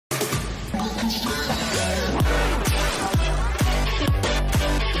Hey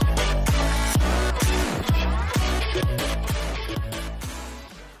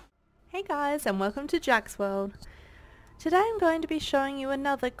guys, and welcome to Jack's World. Today I'm going to be showing you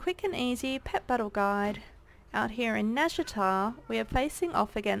another quick and easy pet battle guide. Out here in Nazjatar, we are facing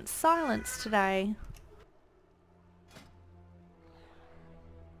off against Silence today.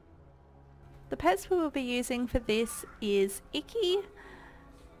 The pets we will be using for this is Icky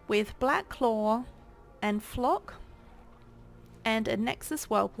with Black Claw and Flock, and a Nexus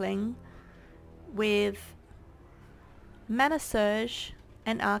Whelpling with Mana Surge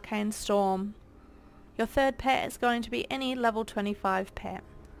and Arcane Storm. Your third pet is going to be any level 25 pet.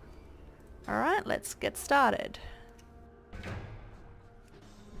 Alright, let's get started.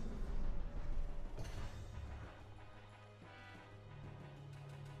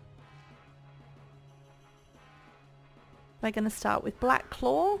 We're going to start with Black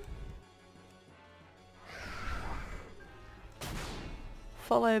Claw,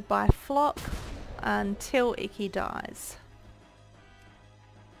 followed by Flock until Icky dies.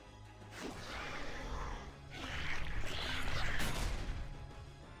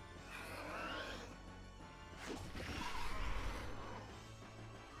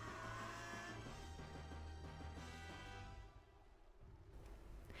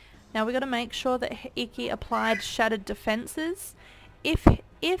 Now we've got to make sure that Icky applied Shattered Defenses.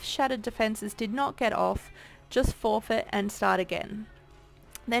 If Shattered Defenses did not get off, just forfeit and start again.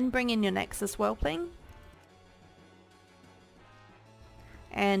 Then bring in your Nexus Whelpling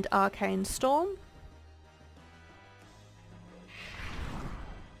and Arcane Storm.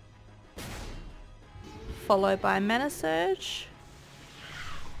 Followed by Mana Surge.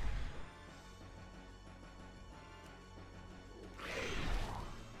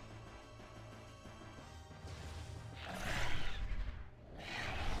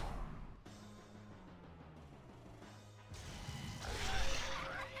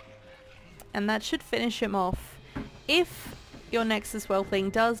 And that should finish him off. If your Nexus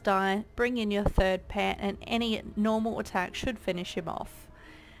Whelpling does die, bring in your third pet and any normal attack should finish him off.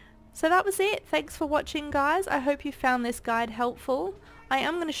 So that was it. Thanks for watching, guys. I hope you found this guide helpful. I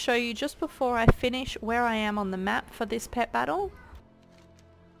am going to show you just before I finish where I am on the map for this pet battle.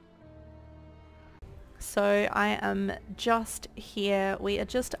 So I am just here. We are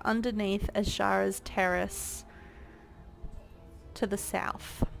just underneath Azshara's terrace to the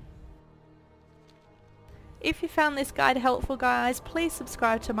south. If you found this guide helpful, guys, please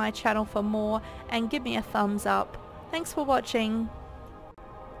subscribe to my channel for more and give me a thumbs up. Thanks for watching.